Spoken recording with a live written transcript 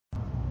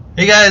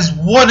Hey guys,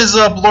 what is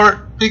up?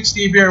 Lord Big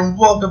Steve here, and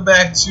welcome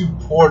back to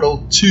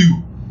Portal 2.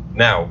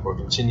 Now, we're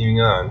continuing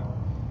on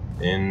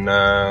in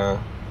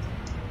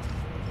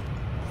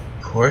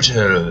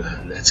Portal.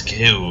 Let's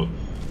go.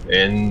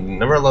 And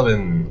number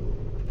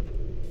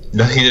 11.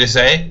 Nothing to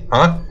say?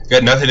 Huh?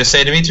 Got nothing to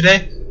say to me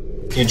today?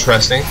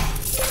 Interesting.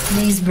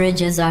 These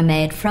bridges are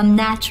made from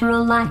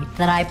natural light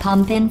that I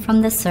pump in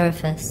from the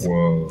surface.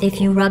 Whoa.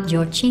 If you rubbed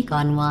your cheek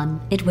on one,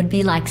 it would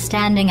be like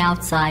standing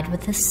outside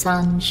with the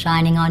sun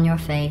shining on your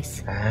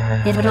face.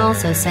 It would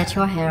also set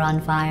your hair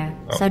on fire,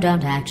 so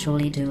don't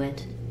actually do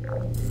it.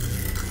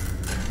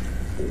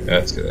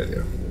 That's a good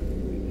idea.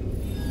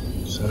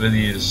 So how do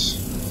these...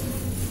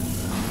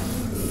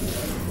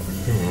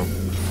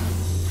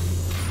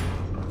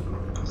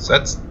 So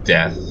that's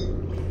death.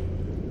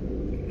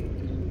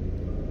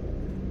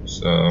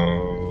 So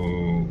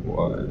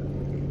what?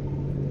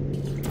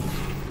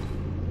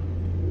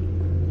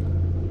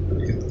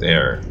 Get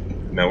there.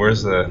 Now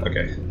where's the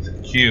okay?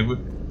 Cube.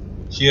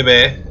 Cube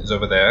A is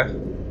over there.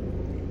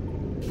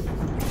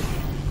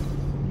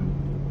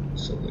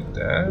 So like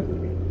that.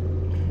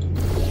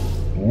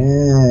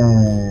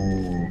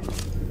 Ooh.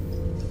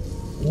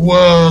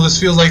 Whoa, this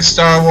feels like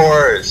Star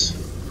Wars.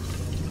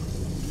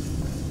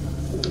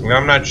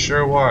 I'm not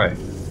sure why.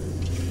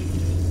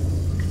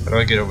 How do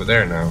I get over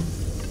there now?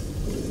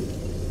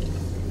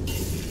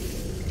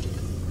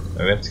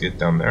 I have to get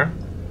down there.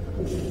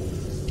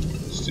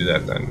 Let's do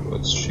that then.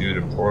 Let's shoot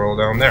a portal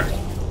down there.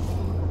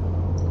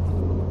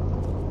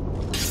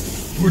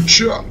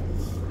 What's up?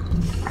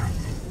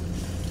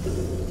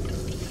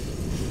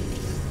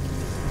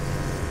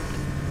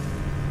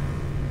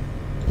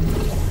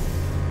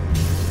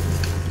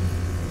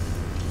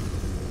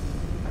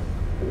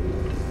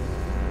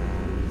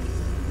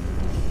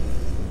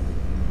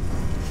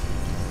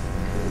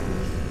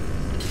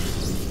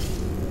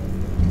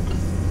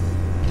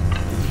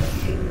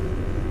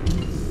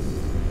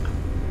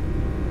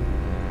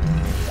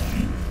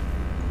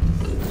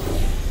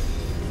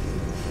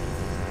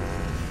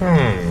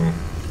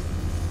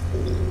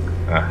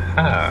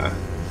 Aha.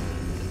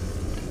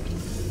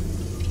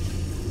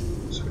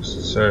 So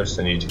first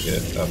I need to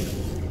get up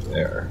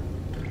there.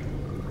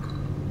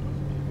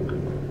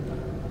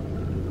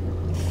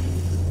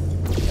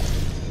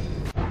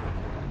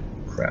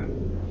 Crap.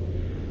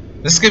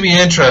 This is gonna be an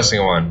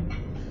interesting one.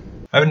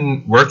 I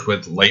haven't worked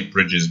with light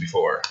bridges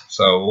before,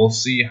 so we'll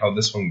see how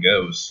this one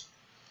goes.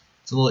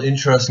 It's a little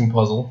interesting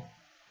puzzle.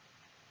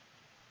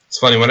 It's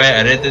funny when I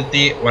edit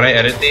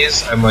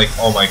these, I'm like,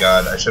 oh my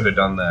god, I should have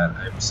done that.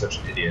 I'm such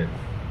an idiot.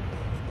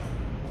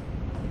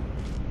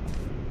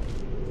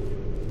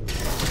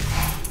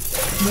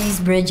 These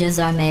bridges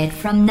are made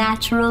from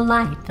natural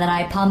light that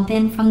I pump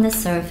in from the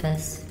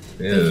surface.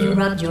 Ew. If you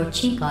rubbed your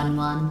cheek on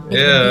one, it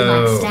would be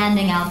like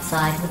standing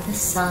outside with the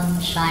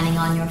sun shining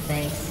on your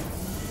face.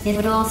 It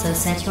would also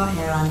set your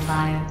hair on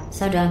fire,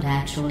 so don't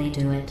actually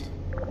do it.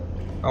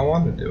 I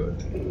want to do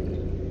it.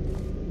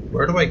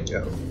 Where do I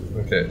go?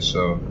 Okay,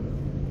 so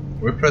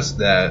we press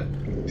that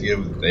to get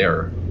over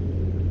there.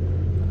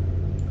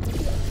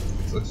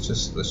 So let's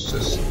just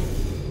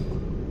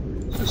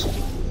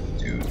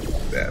do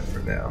that for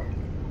now.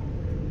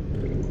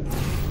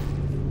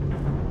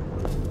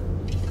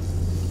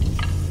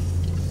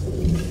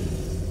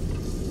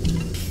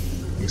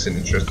 Makes an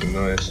interesting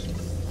noise.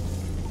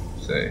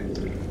 Say.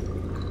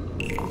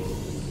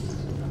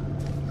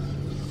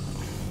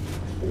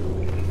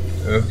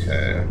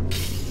 Okay.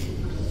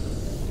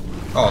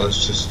 Oh,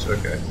 that's just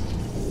okay.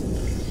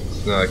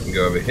 So now I can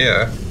go over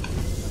here.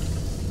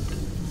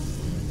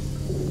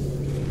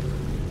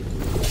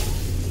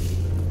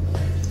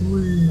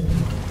 Whee.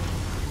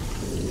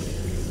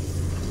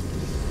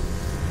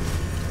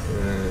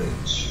 And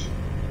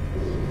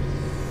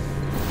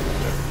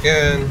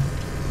again.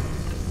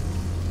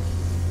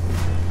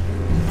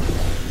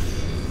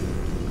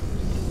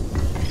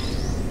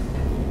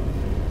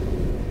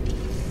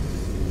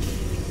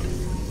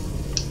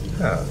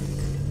 Ah.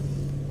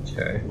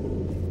 Okay.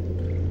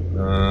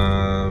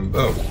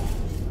 Oh.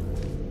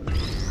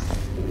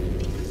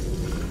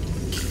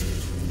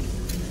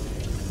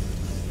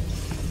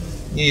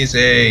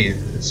 Easy.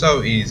 It's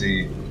so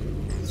easy.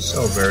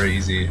 So very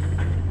easy.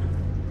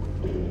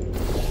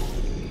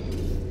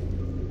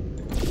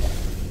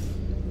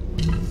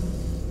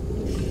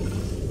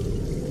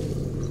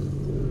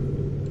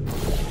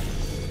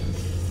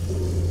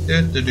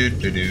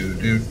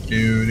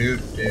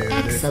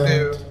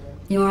 Excellent.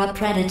 You're a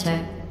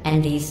predator,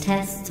 and these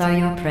tests are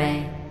your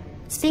prey.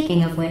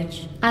 Speaking of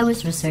which, I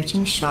was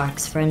researching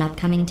sharks for an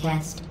upcoming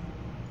test.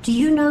 Do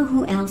you know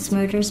who else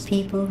murders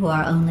people who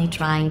are only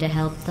trying to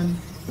help them?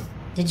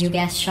 Did you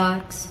guess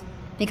sharks?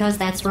 Because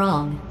that's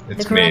wrong.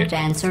 It's the correct me.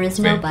 answer is It's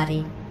me.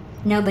 nobody.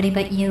 Nobody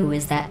but you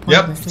is that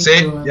Yep, pointlessly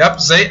see? cruel. Yep,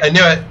 see? I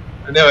knew it.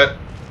 I knew it.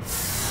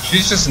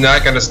 She's just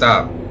not gonna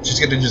stop. She's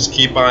gonna just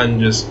keep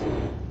on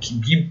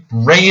keep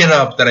bringing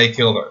up that I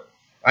killed her.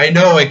 I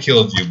know I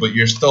killed you, but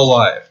you're still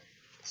alive.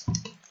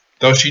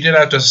 Though she did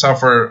have to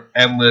suffer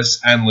endless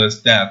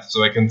death,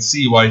 so I can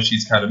see why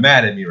she's kind of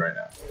mad at me right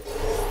now.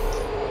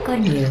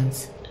 Good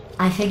news.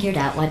 I figured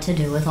out what to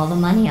do with all the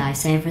money I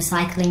save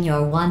recycling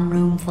your one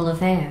room full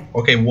of air.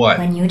 Okay, what?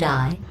 When you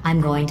die,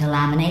 I'm going to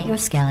laminate your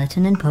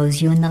skeleton and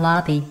pose you in the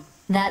lobby.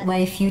 That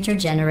way future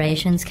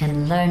generations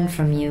can learn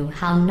from you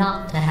how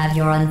not to have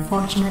your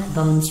unfortunate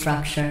bone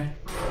structure.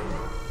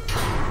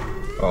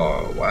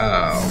 Oh,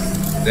 wow.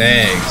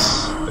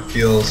 Thanks. I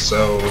feel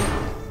so...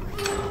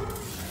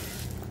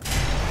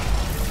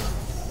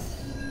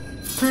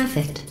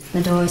 Perfect.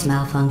 The door's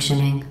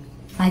malfunctioning.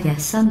 I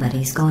guess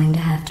somebody's going to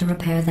have to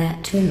repair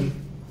that too.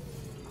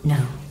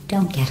 No,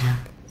 don't get up.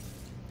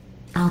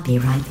 I'll be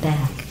right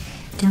back.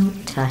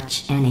 Don't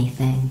touch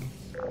anything.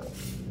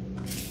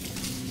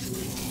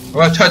 I'm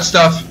gonna touch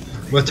stuff.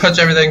 I'm gonna touch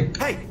everything.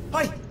 Hey,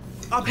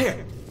 up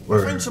here.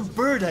 Where? I found some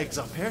bird eggs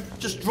up here.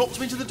 Just dropped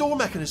them into the door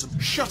mechanism.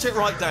 Shut it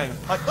right down.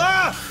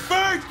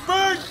 Bird!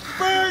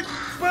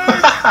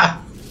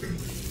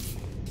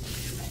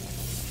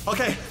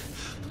 Okay,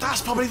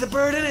 that's probably the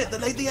bird in it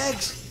that laid the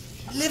eggs.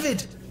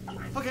 Livid.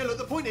 Okay, look,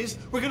 the point is,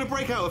 we're gonna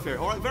break out of here,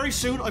 alright? Very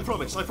soon, I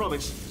promise.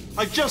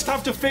 I just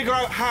have to figure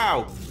out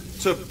how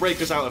to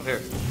break us out of here.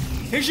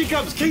 Here she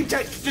comes,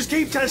 just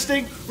keep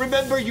testing.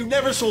 Remember, you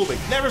never saw me.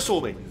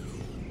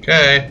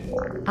 Okay.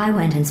 I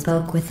went and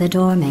spoke with the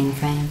door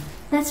mainframe.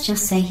 Let's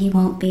just say he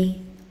won't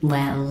be,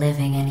 well,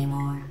 living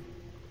anymore.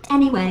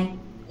 Anyway,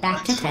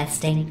 back to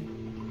testing.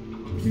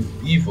 You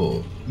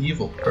evil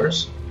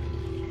person.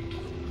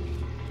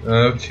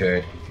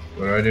 Okay.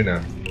 What do I do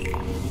now?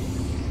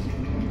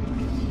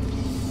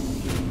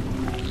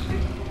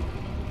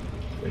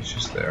 It's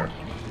just there.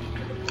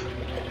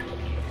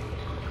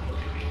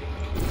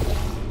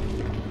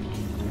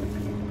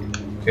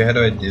 Okay, how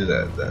do I do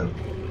that then?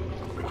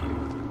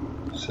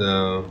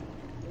 So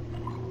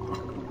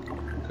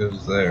it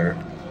goes there.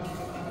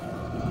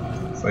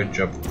 If I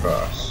jump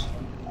across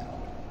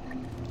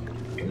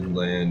and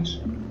land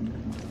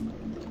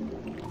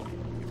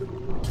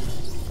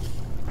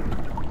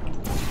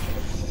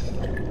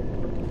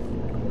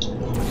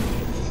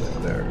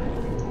there.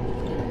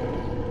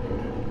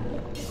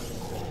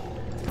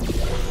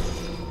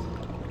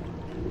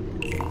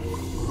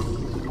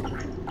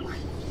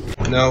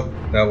 No,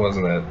 that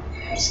wasn't it.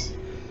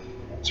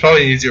 It's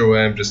probably an easier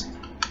way. I'm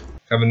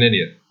an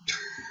idiot.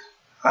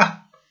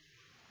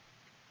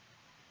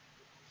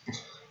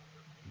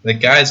 That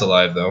guy's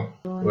alive though.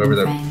 Whoever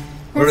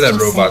that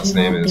robot's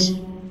name is.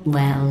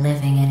 Well,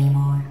 living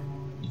anymore.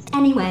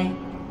 Anyway,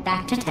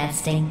 back to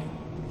testing.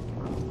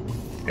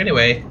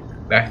 Anyway,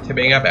 back to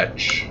being a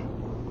bitch.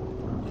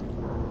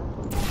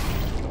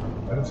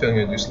 I have a feeling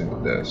I'm gonna do something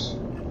with this.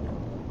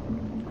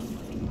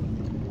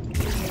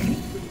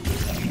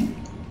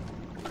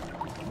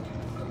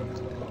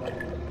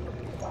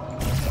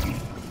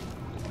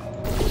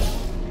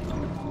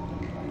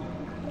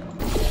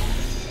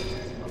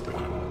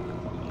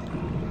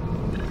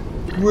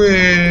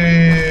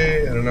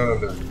 Wait, I don't know what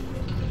I'm doing.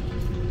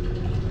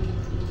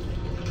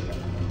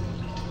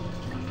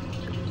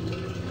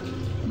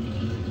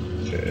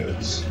 Okay,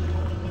 let's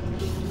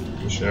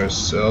position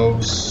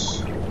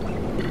ourselves.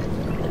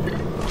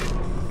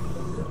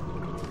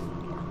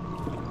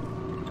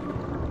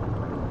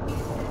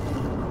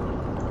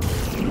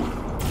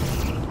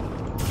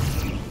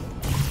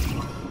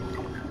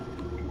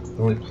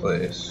 Only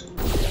place.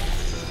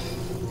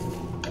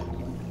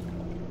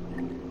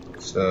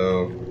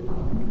 So.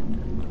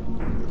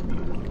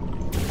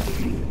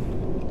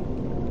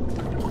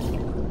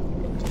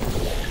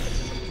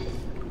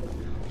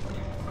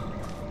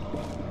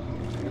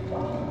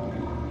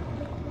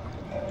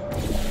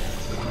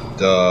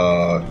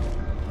 Duh.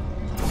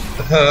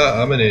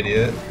 I'm an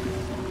idiot.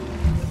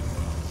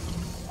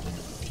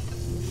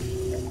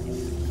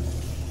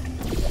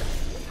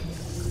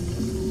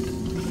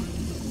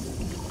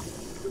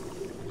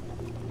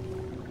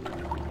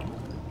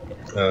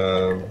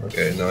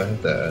 Okay, now I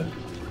have that.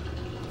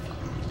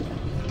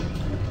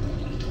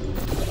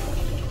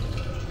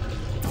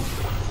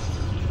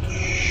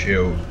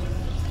 Shoot.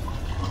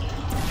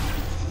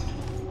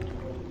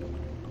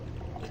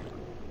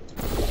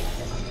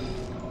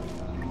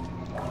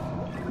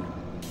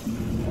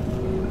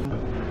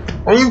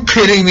 Are you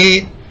kidding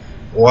me?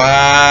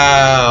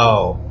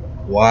 Wow.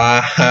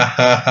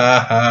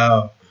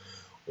 Wow.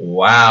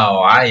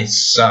 Wow, I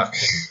suck.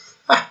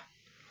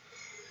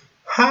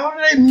 How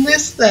did I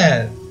miss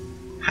that?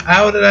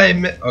 How did I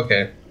miss?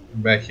 Okay,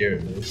 I'm back here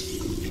at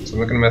least. So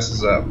I'm not gonna mess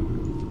this up.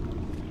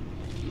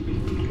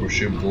 We'll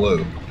shoot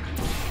blue.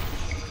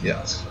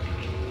 Yes.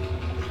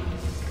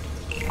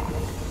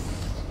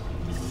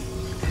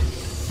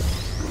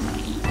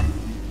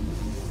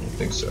 I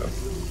think so.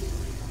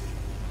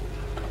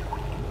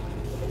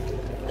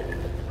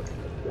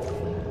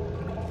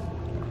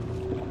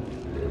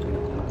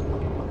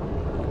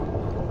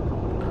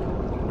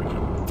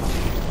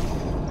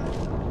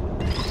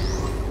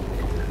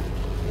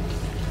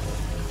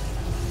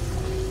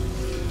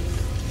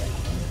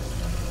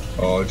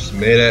 Oh, I just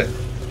made it.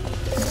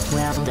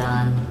 Well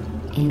done.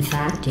 In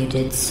fact, you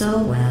did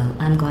so well,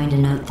 I'm going to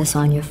note this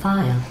on your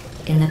file,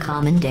 in the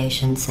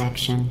commendation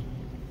section.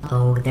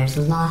 Oh, there's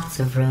lots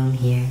of room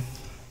here.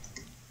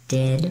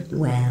 Did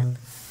well.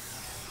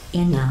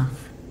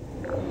 Enough.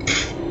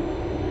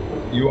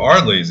 You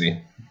are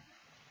lazy.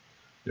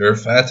 You're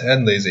fat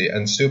and lazy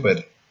and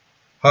stupid.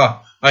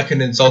 Ha! I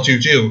can insult you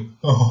too.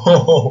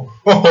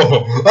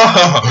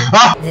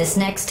 This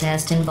next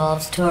test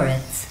involves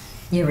turrets.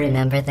 You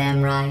remember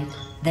them, right?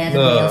 They're the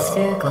real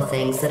spherical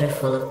things that are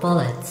full of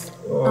bullets.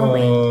 Oh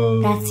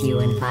wait, that's you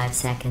in 5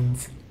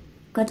 seconds.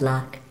 Good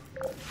luck.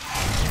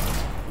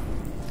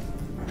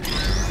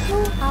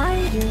 Who are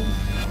you?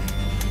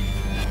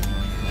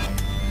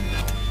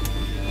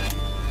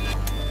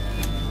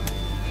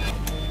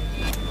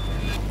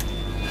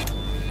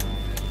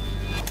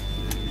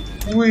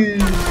 Whee!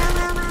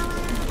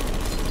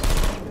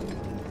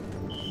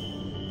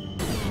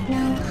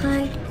 No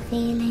hard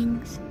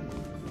feelings.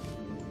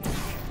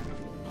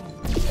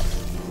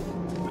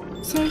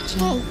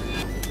 Searching.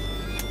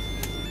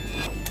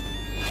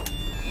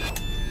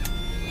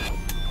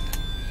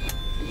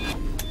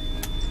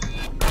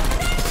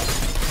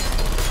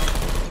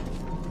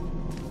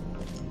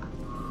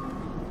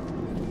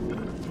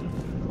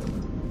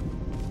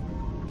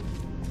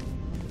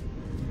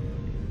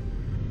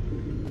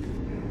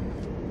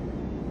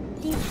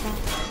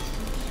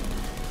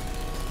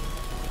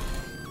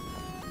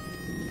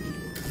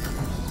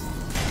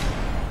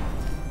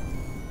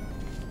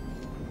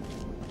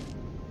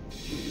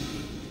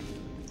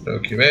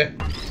 Okay, mate.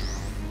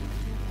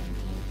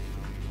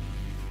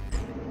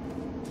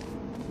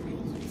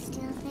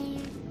 Still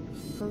there?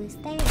 Who's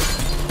there?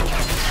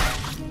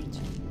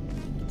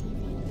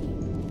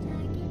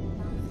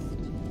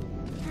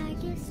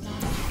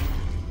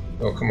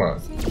 Oh, come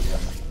on.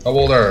 How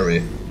old are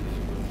we?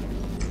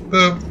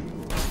 Boop.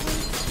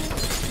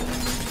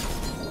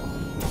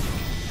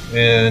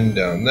 And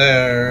down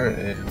there,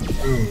 and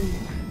boom.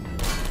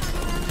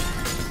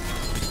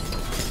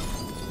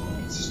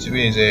 This is too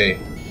easy.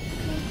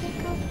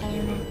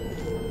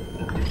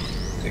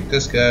 Take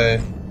this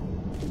guy.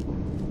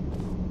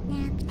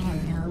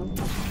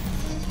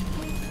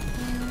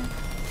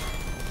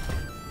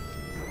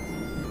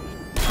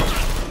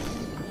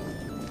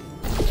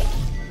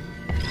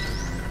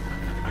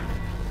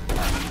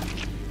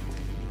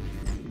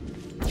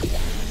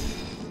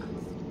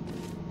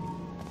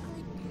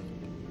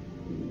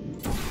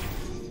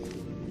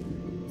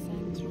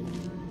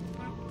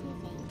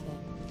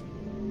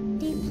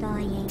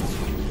 Deploying.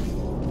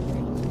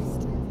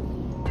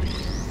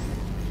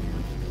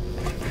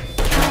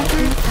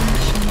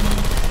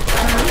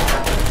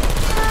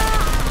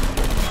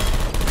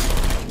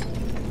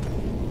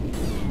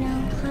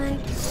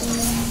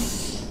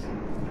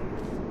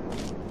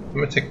 I'm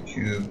gonna take a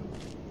cube.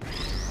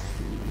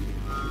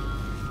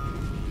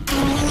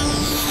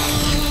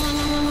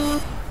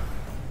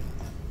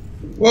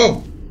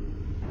 Whoa!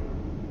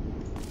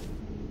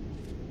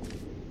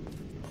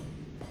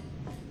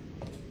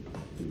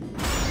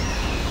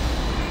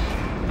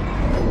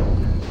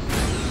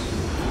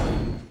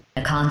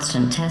 A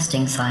constant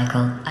testing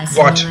cycle. I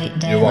simulate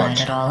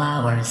daylight at all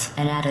hours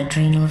and add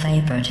adrenal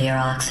vapor to your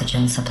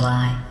oxygen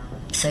supply.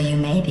 So you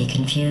may be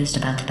confused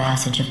about the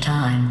passage of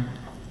time.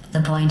 The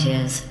point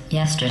is,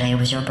 yesterday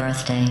was your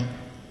birthday.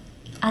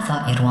 I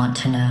thought you'd want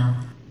to know.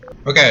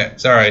 Okay,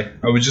 sorry.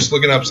 I was just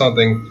looking up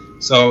something.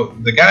 So,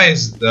 the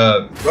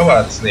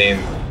robot's name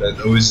that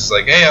always is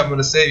like, hey, I'm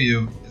gonna save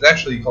you, is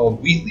actually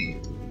called Wheatley.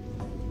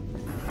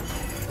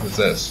 What's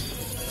this?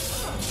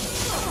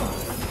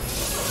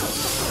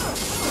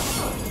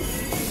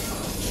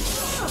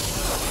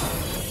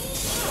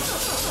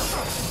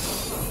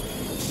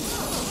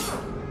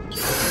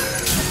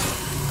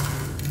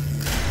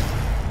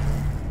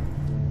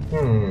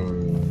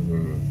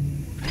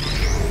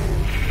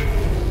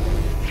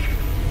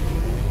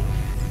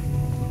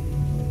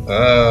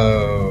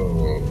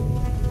 Oh,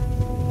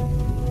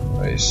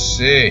 I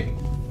see.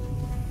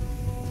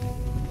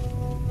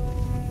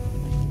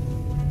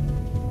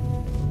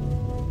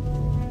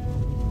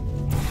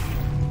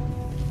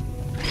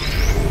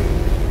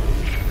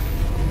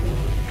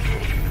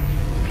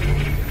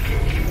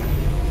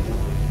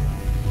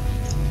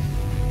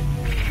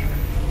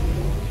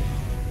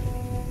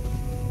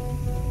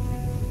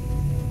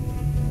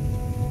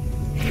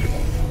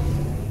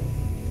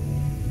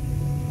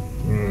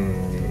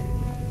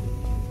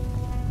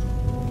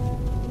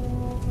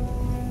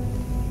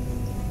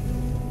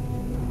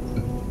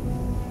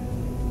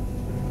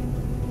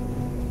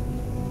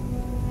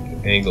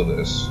 Angle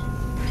this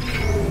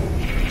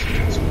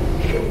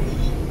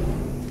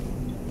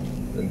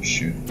and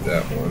shoot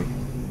that one.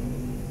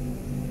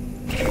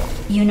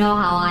 You know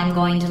how I'm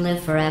going to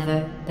live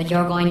forever, but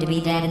you're going to be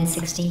dead in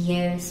 60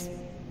 years?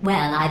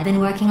 Well, I've been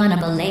working on a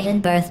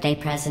belated birthday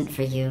present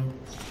for you.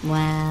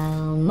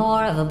 Well,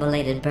 more of a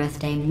belated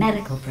birthday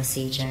medical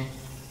procedure.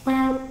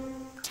 Well,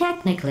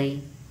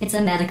 technically, it's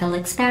a medical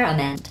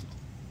experiment.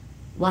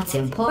 What's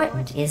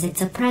important is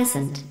it's a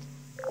present.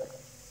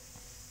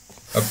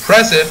 A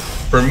present?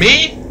 For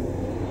me?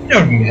 You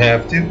don't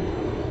have to. You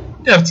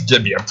don't have to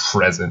get me a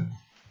present.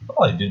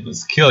 All I did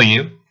was kill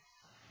you.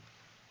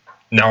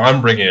 Now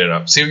I'm bringing it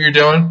up. See what you're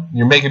doing?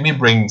 You're making me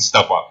bring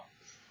stuff up.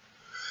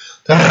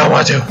 I don't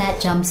want to.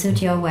 That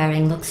jumpsuit you're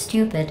wearing looks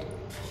stupid.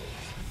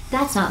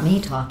 That's not me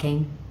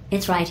talking.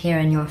 It's right here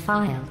in your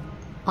file.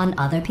 On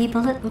other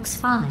people it looks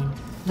fine.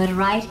 But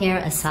right here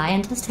a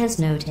scientist has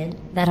noted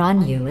that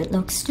on you it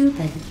looks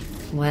stupid.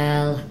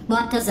 Well,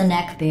 what does a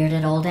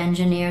neck-bearded old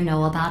engineer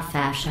know about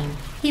fashion?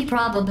 He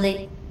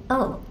probably...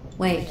 Oh,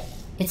 wait.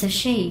 It's a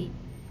she.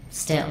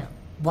 Still,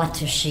 what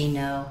does she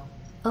know?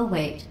 Oh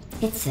wait,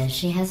 it says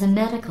she has a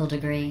medical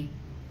degree.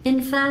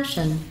 In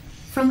fashion.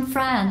 From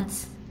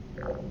France.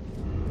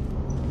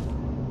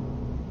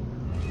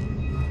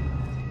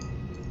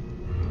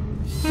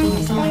 Are you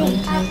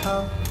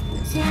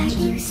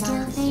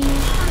still there?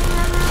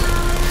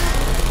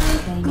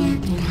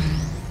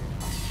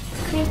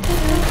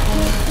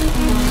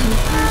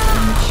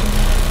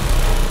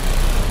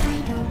 I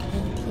don't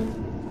hate you.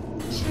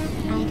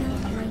 I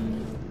don't blame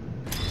you.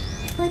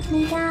 Put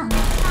me down.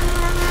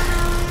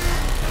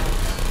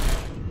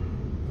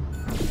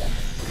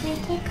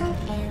 Critical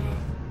error.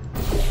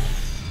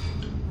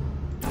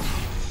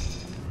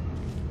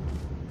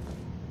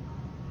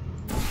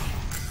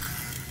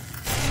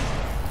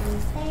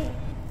 Who's there?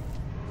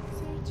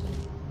 Searching.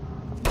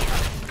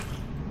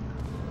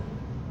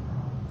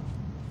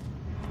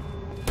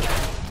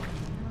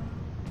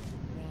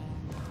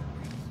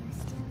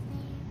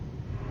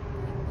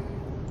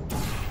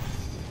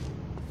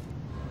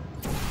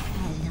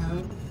 Hello?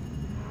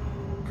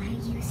 Are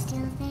you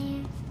still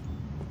there?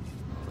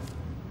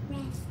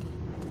 Resting.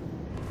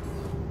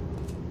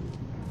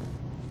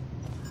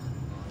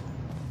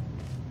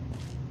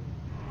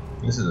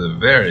 This is a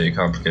very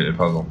complicated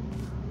puzzle.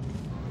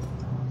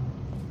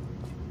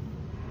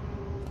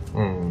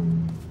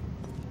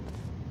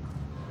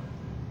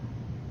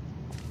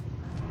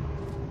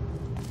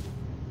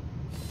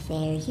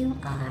 There you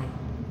are.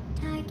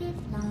 Target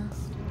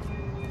lost.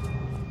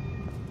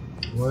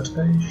 What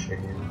a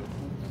shame.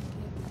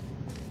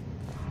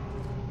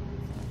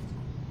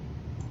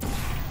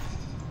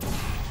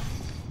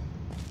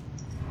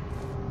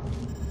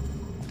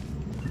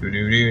 Do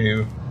do do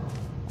do.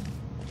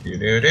 Do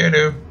do do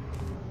do.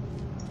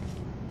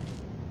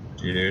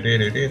 Do do do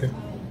do do.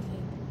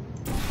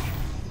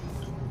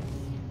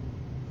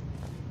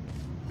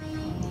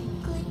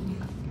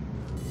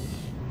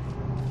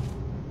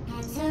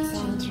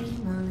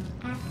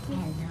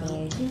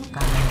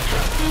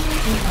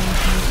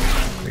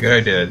 Good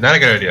idea. Not a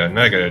good idea.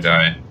 Not a good idea.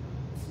 Die.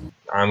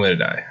 I'm gonna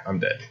die. I'm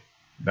dead.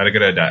 Not a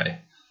good idea. Die.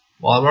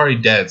 Well, I'm already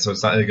dead, so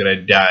it's not a good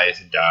idea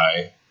to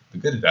die. The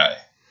good to die.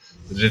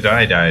 To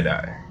die, die,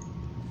 die.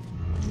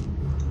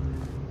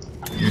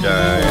 You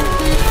die.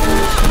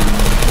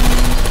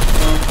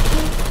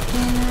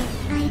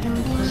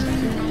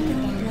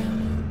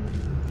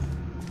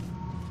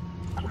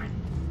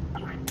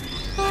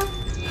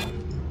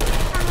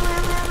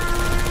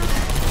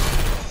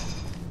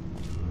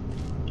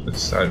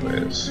 It's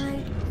sideways.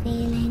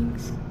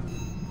 Feelings.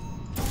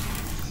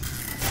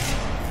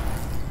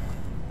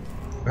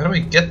 How do we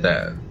get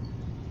that?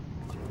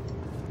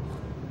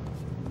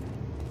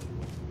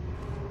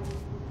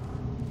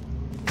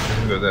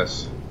 Let's go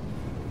this.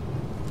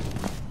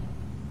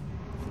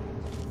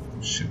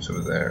 Shoots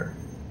over there.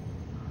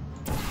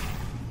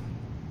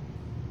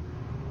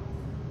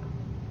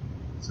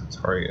 It's a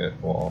target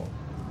wall.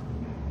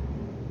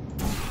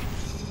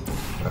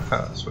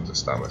 Aha, that's what to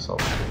stop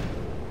myself.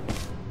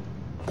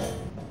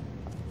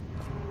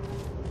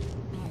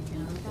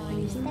 Are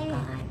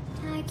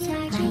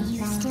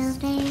you still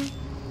there?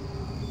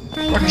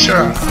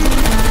 Gotcha!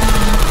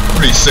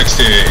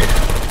 360!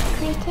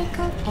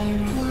 Critical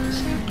error.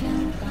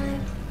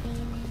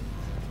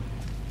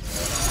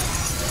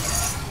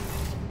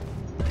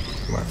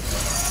 Come on.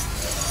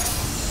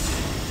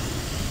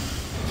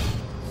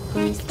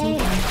 Who's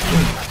there?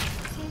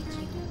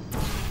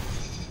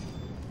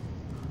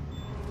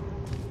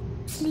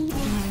 Sleep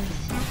mode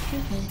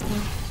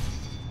activated.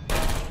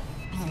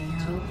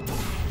 Hello?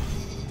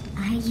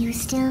 Are you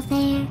still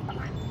there?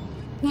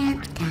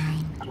 Nap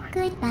time.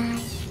 Goodbye.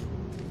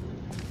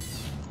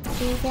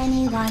 Is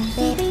anyone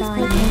there for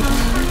you?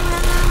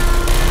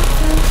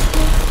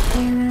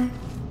 Error.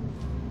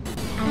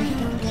 I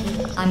don't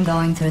hate. I'm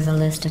going through the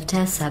list of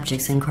test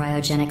subjects in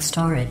cryogenic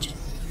storage.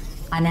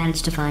 I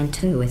managed to find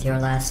 2 with your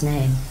last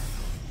name.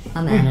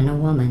 A man and a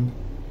woman.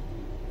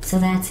 So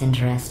that's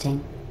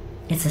interesting.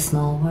 It's a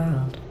small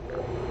world.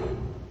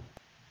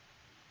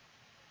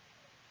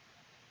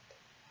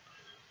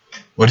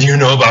 What do you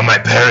know about my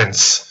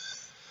parents?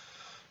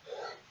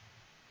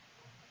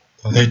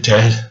 Are they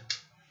dead?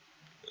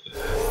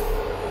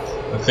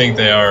 I think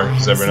they are,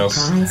 because everyone else.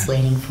 Surprise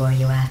waiting for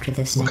you after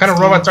this. What kind of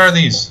robots are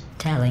these?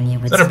 Telling you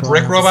Is that a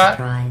brick robot?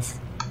 Surprise.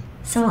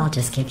 So I'll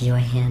just give you a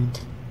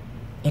hint.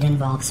 It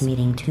involves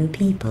meeting 2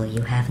 people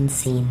you haven't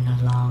seen in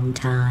a long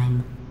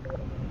time.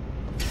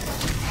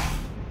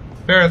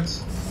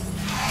 Parents.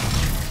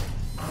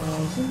 Are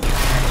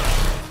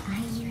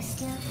you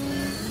still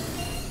there?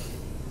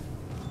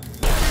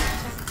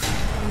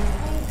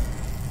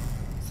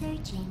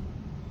 Searching.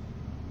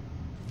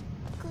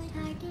 Good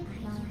target.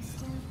 Are you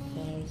still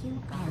there? There you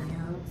are.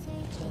 Hello.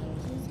 Searching.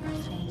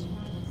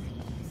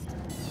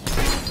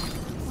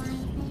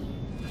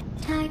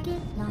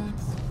 Target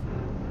lost.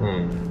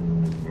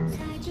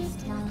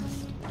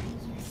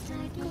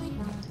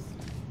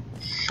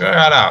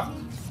 Shut up.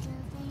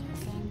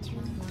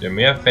 Do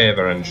me a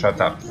favor and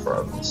shut up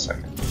for a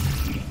second.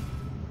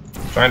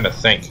 I'm trying to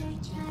think.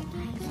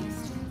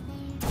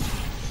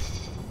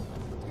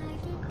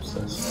 What's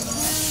this?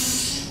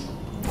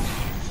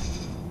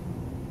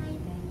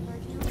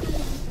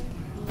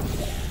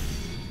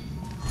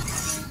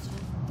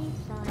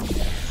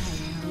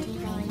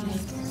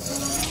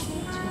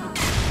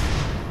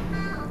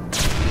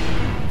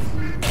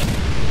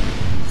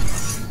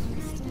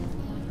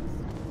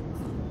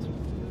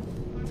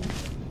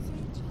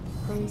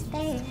 Who's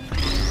there?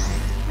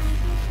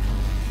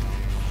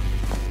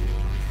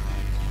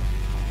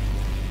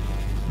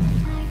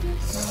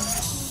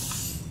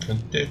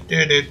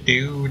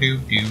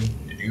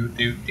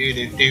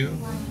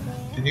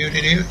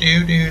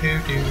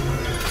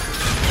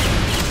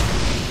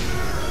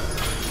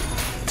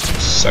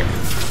 Second.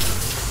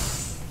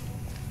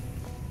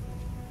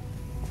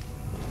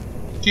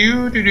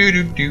 Do do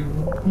do do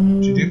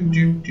do do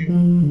do do.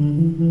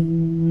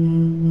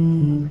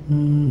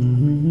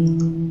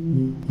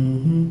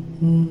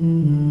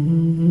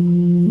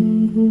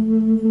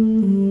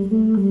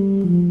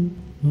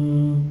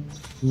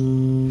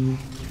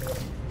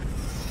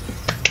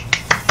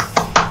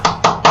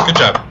 Good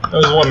job. That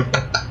was wonderful.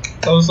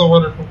 That was so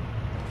wonderful.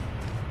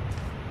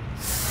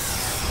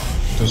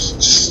 It was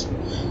just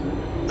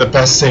the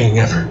best saying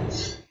ever.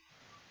 Thank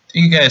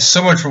you guys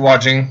so much for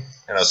watching,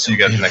 and I'll see you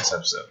guys in the next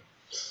episode.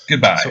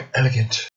 Goodbye. So elegant.